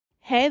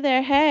Hey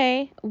there,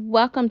 hey.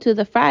 Welcome to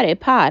the Friday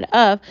pod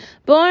of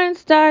Born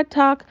Star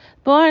Talk.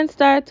 Born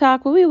Star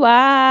Talk, where we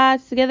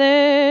watch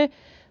together.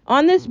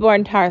 On this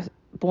Born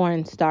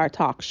Star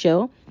Talk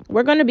show,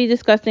 we're going to be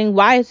discussing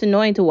why it's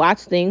annoying to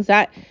watch things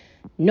that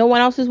no one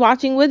else is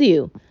watching with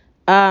you.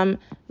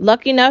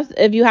 Lucky enough,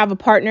 if you have a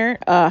partner,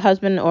 a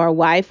husband or a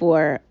wife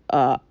or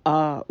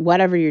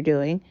whatever you're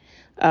doing,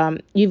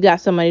 you've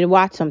got somebody to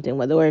watch something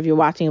with, or if you're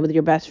watching it with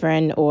your best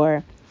friend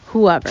or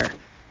whoever,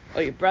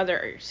 or your brother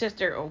or your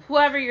sister or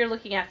whoever you're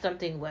looking at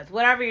something with,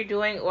 whatever you're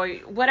doing or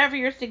whatever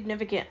your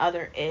significant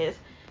other is,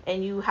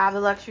 and you have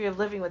the luxury of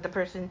living with the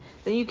person,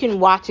 then you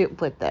can watch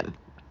it with them.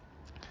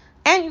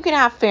 And you can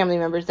have family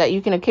members that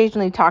you can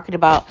occasionally talk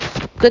about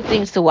good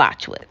things to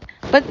watch with.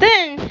 But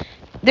then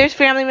there's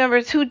family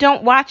members who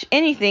don't watch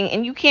anything,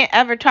 and you can't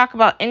ever talk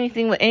about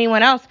anything with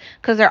anyone else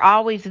because they're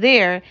always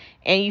there,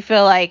 and you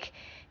feel like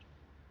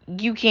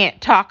you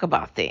can't talk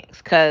about things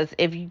because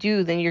if you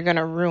do, then you're going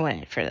to ruin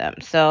it for them.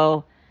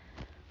 So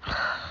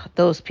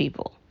those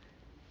people,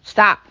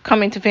 stop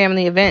coming to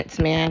family events,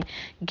 man.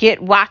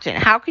 Get watching.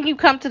 How can you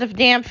come to the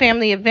damn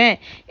family event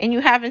and you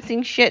haven't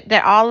seen shit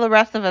that all the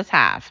rest of us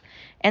have?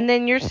 And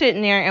then you're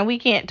sitting there and we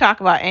can't talk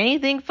about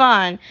anything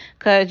fun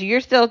because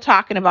you're still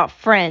talking about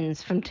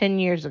Friends from 10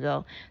 years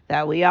ago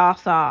that we all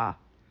saw.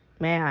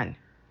 Man,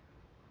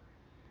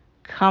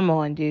 come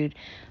on, dude.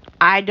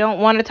 I don't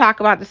want to talk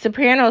about The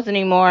Sopranos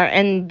anymore,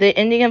 and the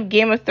ending of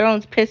Game of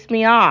Thrones pissed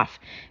me off.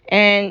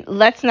 And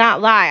let's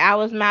not lie, I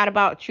was mad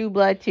about True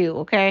Blood too,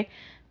 okay?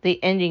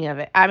 The ending of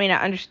it. I mean,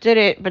 I understood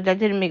it, but that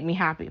didn't make me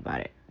happy about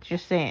it.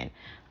 Just saying.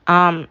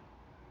 Um,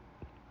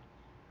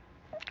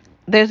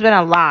 there's been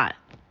a lot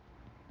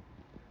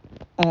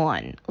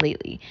on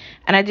lately,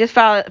 and I just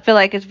feel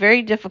like it's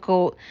very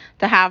difficult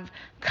to have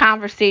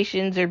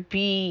conversations or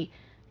be,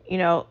 you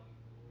know,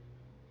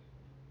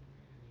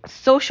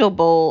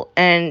 sociable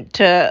and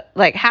to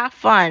like have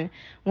fun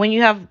when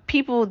you have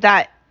people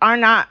that are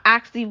not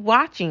actually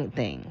watching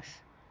things.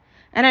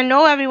 And I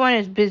know everyone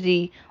is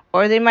busy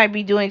or they might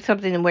be doing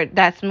something where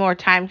that's more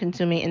time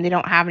consuming and they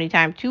don't have any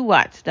time to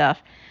watch stuff,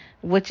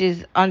 which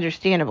is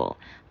understandable.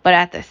 But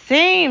at the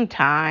same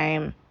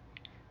time,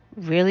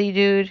 really,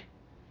 dude?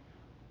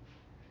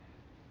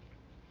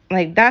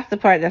 Like that's the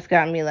part that's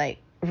got me like,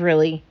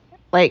 really?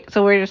 Like,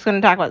 so we're just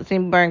gonna talk about the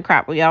same boring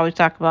crap we always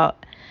talk about.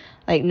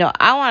 Like, no,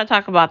 I want to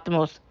talk about the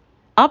most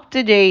up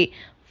to date,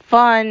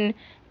 fun,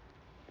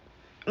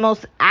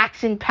 most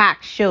action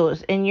packed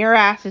shows, and your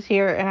ass is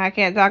here, and I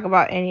can't talk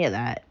about any of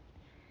that.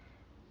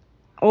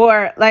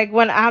 Or, like,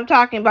 when I'm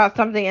talking about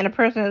something and a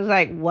person is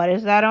like, what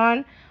is that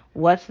on?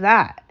 What's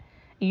that?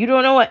 You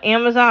don't know what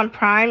Amazon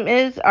Prime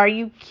is? Are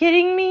you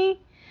kidding me?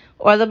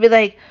 Or they'll be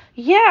like,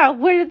 yeah,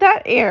 where did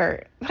that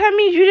air? That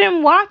means you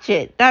didn't watch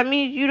it. That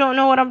means you don't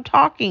know what I'm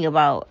talking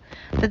about.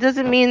 That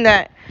doesn't mean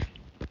that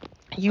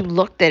you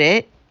looked at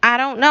it. I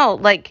don't know.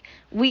 Like,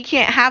 we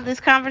can't have this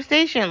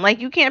conversation. Like,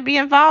 you can't be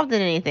involved in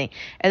anything.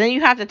 And then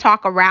you have to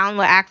talk around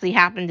what actually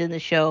happened in the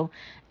show.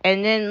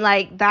 And then,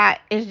 like,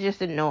 that is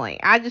just annoying.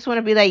 I just want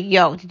to be like,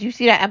 yo, did you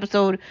see that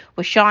episode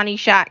where Shawnee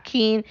shot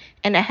Keen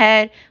in the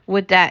head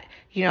with that,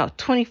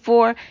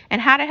 24?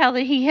 And how the hell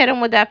did he hit him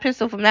with that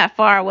pistol from that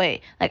far away?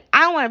 Like,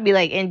 I want to be,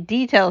 like, in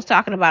details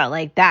talking about it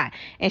like that.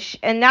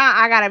 And now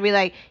I got to be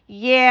like,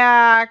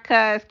 yeah,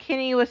 because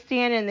Kenny was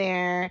standing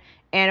there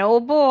and oh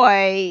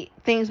boy,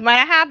 things might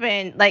have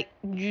happened. Like,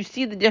 you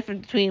see the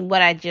difference between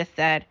what I just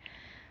said.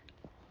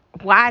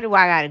 Why do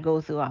I gotta go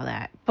through all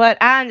that?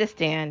 But I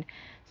understand.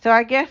 So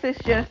I guess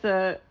it's just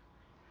a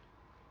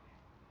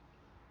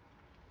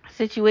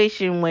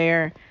situation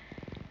where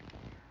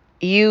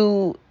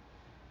you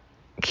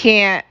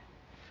can't,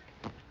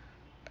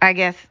 I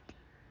guess,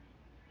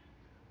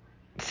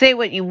 say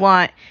what you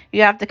want.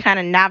 You have to kind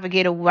of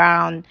navigate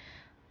around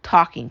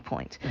talking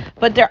points.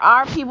 But there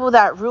are people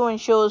that ruin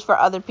shows for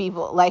other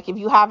people. Like if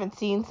you haven't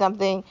seen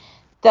something,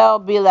 they'll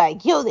be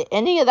like, yo, the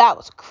ending of that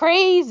was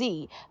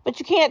crazy. But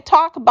you can't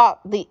talk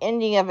about the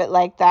ending of it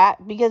like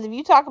that, because if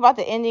you talk about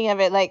the ending of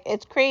it like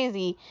it's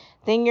crazy,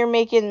 then you're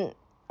making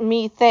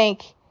me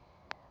think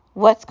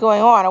what's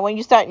going on. Or when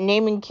you start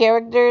naming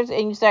characters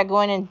and you start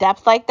going in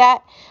depth like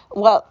that,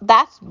 well,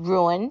 that's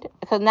ruined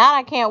because now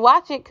I can't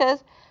watch it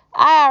because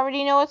I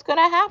already know what's going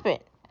to happen.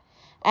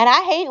 And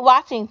I hate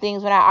watching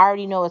things when I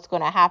already know what's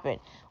going to happen.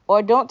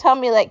 Or don't tell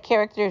me like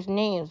characters'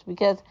 names,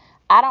 because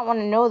I don't want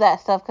to know that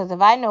stuff. Because if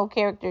I know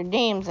character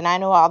names and I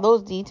know all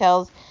those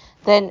details,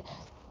 then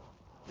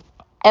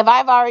if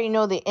I've already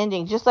know the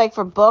ending, just like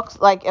for books,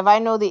 like if I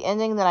know the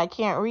ending, then I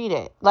can't read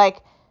it.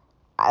 Like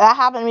that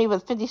happened to me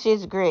with 50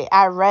 Shades of Grey.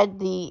 I read,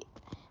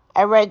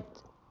 I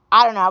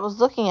don't know, I was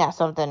looking at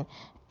something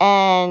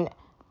and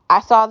I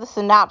saw the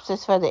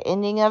synopsis for the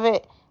ending of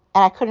it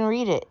and I couldn't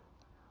read it.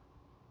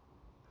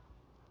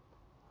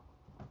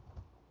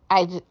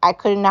 I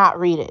could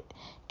not read it.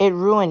 It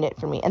ruined it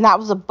for me. And that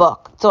was a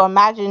book. So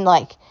imagine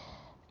like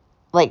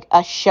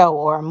a show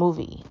or a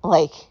movie.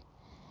 Like,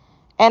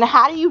 and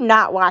how do you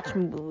not watch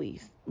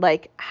movies?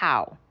 Like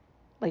how?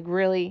 Like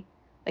really?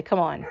 Like come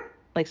on.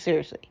 Like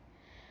seriously.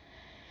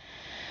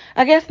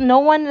 I guess no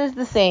one is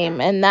the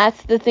same, and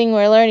that's the thing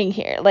we're learning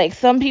here. Like,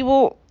 some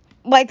people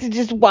like to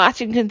just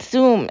watch and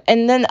consume,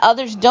 and then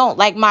others don't.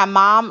 Like my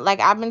mom, like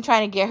I've been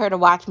trying to get her to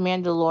watch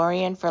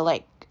Mandalorian for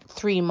like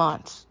 3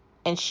 months,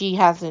 and she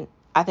hasn't.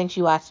 I think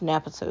she watched an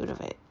episode of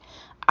it.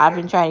 I've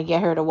been trying to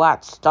get her to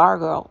watch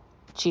Stargirl.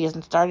 She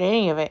hasn't started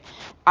any of it.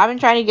 I've been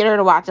trying to get her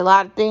to watch a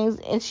lot of things,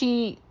 and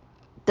she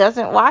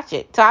doesn't watch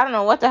it. So I don't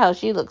know what the hell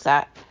she looks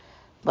at,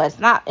 but it's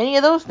not any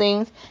of those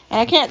things, and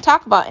I can't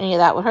talk about any of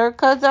that with her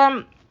because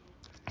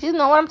she doesn't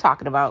know what I'm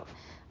talking about.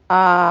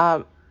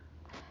 Um,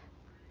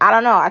 I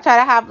don't know. I try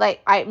to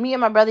have me and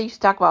my brother used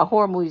to talk about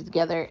horror movies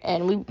together,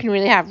 and we can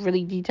really have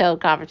really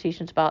detailed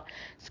conversations about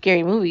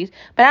scary movies.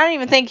 But I don't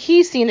even think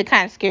he's seen the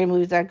kind of scary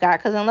movies I've got,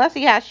 because unless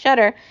he has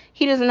Shudder,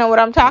 he doesn't know what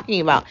I'm talking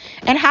about.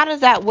 And how does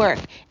that work?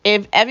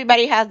 If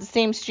everybody has the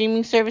same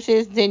streaming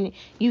services, then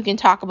you can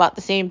talk about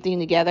the same thing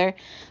together.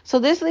 So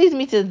this leads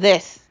me to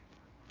this.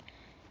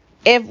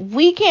 If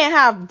we can't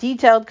have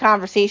detailed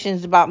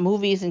conversations about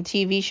movies and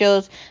TV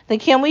shows, then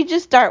can we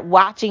just start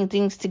watching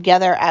things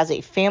together as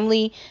a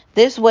family?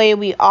 This way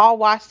we all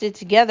watched it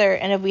together,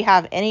 and if we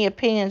have any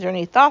opinions or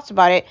any thoughts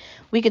about it,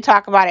 we could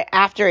talk about it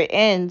after it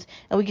ends,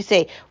 and we could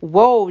say,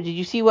 whoa, did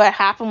you see what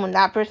happened when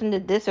that person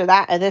did this or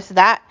that or this or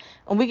that?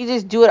 And we could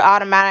just do it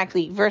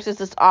automatically versus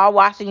us all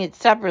watching it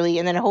separately,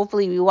 and then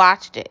hopefully we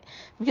watched it.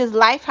 Because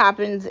life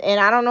happens, and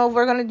I don't know if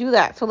we're going to do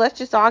that. So let's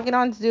just all get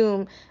on Zoom,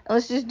 and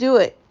let's just do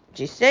it.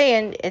 Just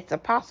saying, it's a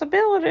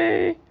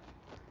possibility.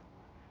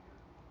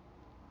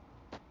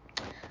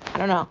 I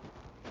don't know.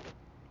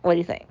 What do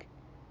you think?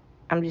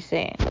 I'm just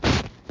saying.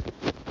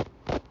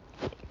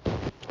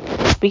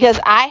 Because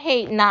I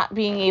hate not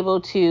being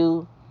able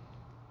to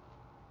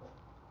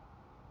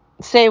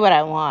say what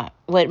I want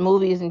with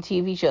movies and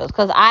TV shows.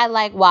 Because I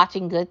like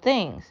watching good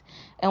things.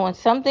 And when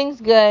something's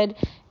good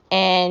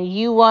and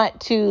you want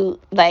to,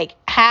 like,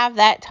 have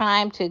that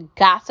time to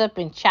gossip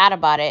and chat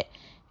about it,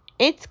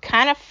 it's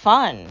kind of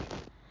fun.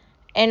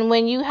 And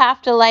when you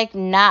have to, like,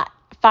 not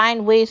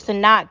find ways to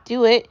not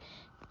do it,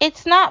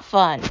 it's not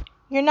fun.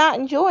 You're not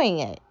enjoying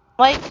it.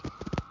 Like,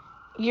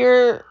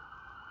 you're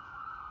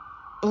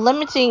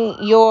limiting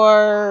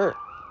your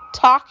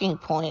talking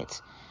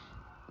points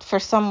for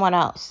someone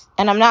else.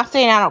 And I'm not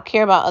saying I don't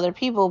care about other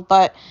people,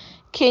 but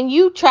can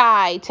you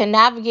try to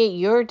navigate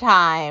your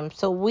time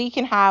so we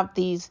can have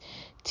these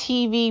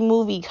TV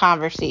movie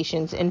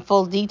conversations in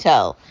full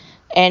detail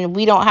and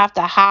we don't have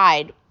to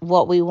hide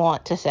what we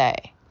want to say?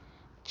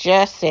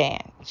 Just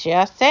saying. So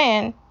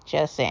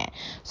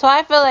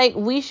I feel like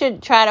we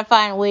should try to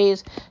find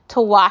ways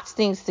to watch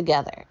things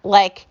together.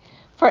 Like,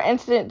 for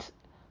instance,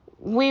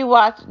 we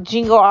watched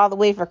Jingle All the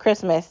Way for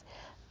Christmas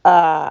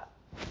all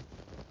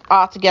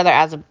together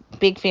as a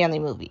big family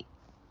movie.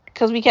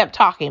 Because we kept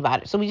talking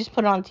about it. So we just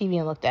put it on TV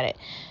and looked at it.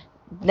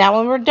 Now,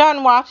 when we're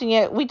done watching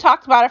it, we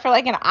talked about it for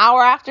like an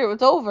hour after it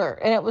was over.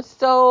 And it was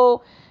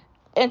so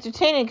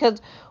entertaining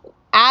because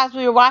as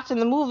we were watching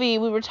the movie,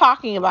 we were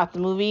talking about the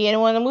movie,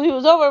 and when the movie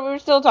was over, we were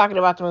still talking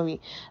about the movie.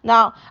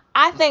 Now,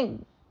 I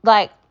think,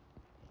 like,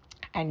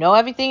 I know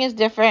everything is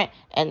different,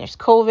 and there's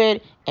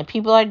COVID, and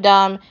people are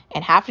dumb,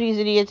 and half of these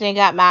idiots ain't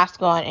got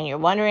masks on, and you're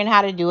wondering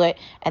how to do it,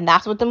 and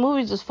that's what the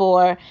movies is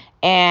for,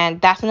 and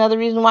that's another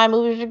reason why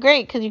movies are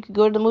great, because you could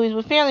go to the movies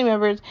with family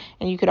members,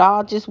 and you could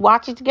all just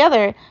watch it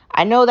together.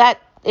 I know that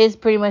is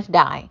pretty much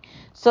dying.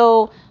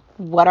 So,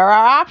 what are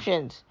our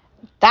options?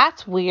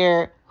 That's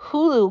where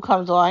Hulu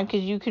comes on,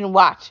 because you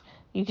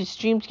can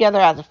stream together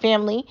as a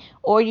family,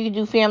 or you can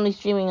do family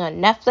streaming on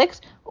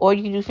Netflix, or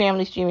you can do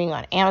family streaming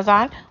on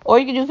Amazon, or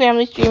you can do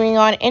family streaming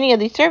on any of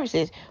these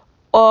services.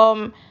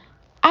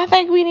 I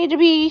think we need to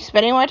be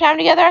spending more time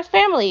together as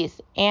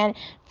families and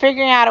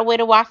figuring out a way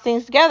to watch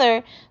things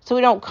together so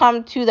we don't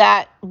come to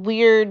that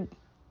weird,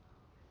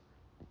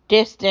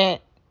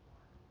 distant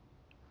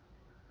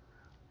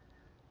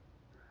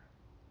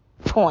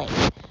point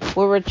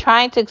where we're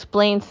trying to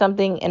explain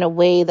something in a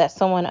way that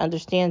someone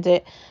understands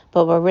it,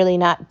 but we're really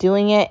not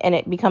doing it, and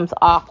it becomes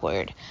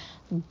awkward.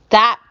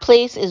 That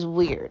place is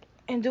weird.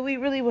 And do we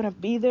really want to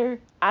be there?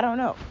 I don't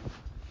know.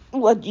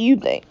 What do you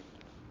think?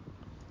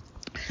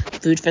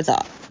 Food for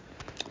thought.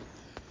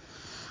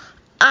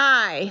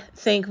 I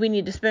think we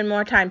need to spend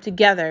more time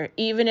together,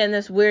 even in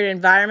this weird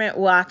environment,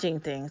 watching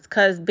things.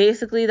 Because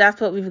basically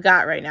that's what we've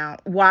got right now.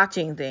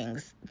 Watching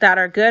things that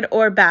are good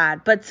or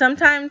bad. But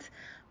sometimes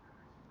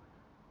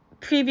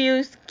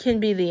previews can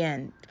be the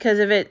end. Because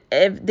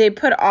if they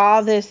put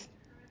all this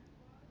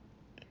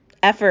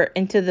effort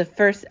into the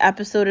first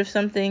episode of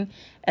something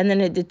and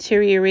then it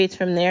deteriorates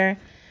from there,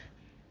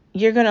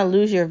 you're going to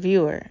lose your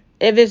viewer.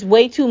 If it's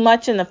way too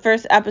much in the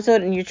first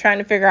episode and you're trying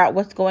to figure out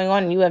what's going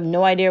on and you have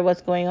no idea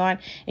what's going on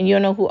and you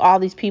don't know who all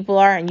these people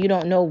are and you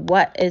don't know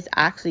what is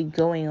actually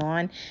going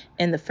on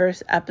in the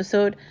first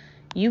episode,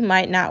 you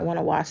might not want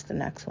to watch the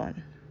next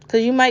one.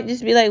 Because you might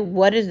just be like,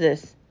 what is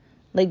this?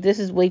 Like, this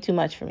is way too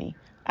much for me.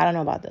 I don't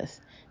know about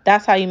this.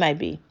 That's how you might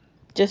be.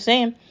 Just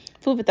saying.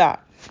 Food for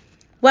thought.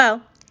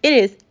 Well, it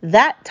is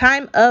that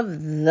time of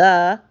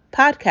the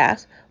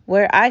podcast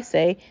where I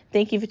say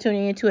thank you for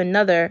tuning into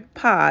another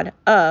pod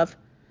of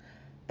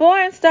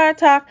Born Star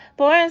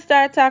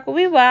Talk,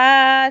 we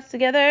watch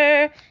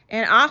together.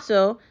 And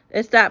also,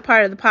 it's that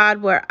part of the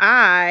pod where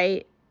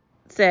I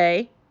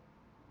say,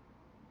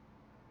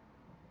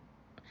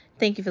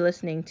 thank you for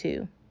listening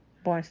to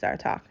Born Star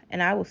Talk.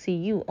 And I will see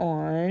you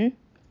on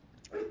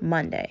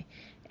Monday.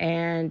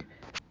 And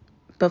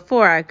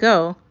before I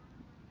go,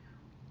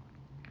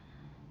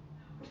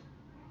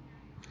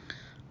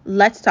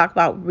 let's talk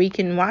about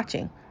weekend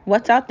watching.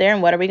 What's out there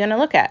and what are we going to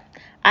look at?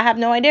 I have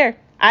no idea.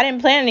 I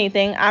didn't plan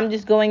anything. I'm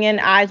just going in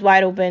eyes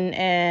wide open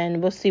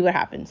and we'll see what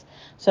happens.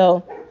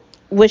 So,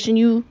 wishing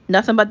you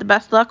nothing but the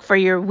best luck for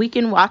your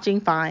weekend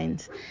watching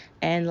finds.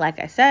 And like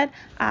I said,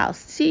 I'll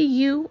see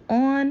you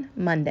on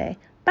Monday.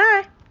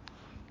 Bye.